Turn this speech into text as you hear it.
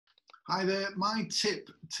Hi there. My tip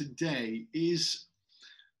today is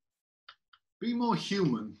be more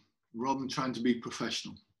human rather than trying to be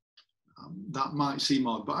professional. That might seem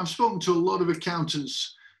odd, but I've spoken to a lot of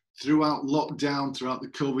accountants throughout lockdown, throughout the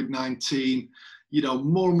COVID-19. You know,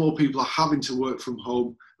 more and more people are having to work from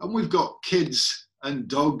home, and we've got kids and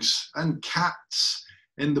dogs and cats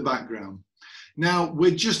in the background. Now,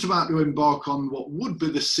 we're just about to embark on what would be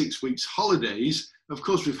the 6 weeks holidays. Of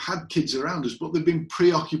course, we've had kids around us, but they've been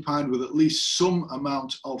preoccupied with at least some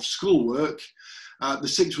amount of schoolwork. The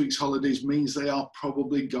 6 weeks holidays means they are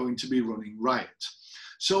probably going to be running riot.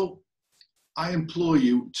 So I implore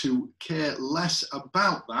you to care less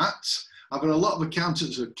about that. I've had a lot of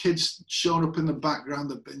accountants with kids showing up in the background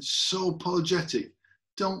that have been so apologetic.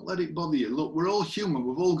 Don't let it bother you. Look, we're all human.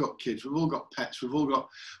 We've all got kids. We've all got pets. We've all got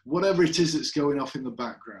whatever it is that's going off in the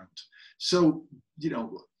background. So, you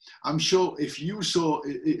know, I'm sure if you saw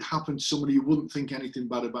it happen to somebody, you wouldn't think anything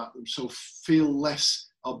bad about them. So feel less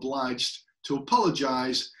obliged to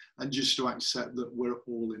apologize and just to accept that we're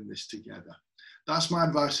all in this together. That's my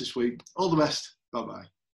advice this week. All the best. Bye-bye.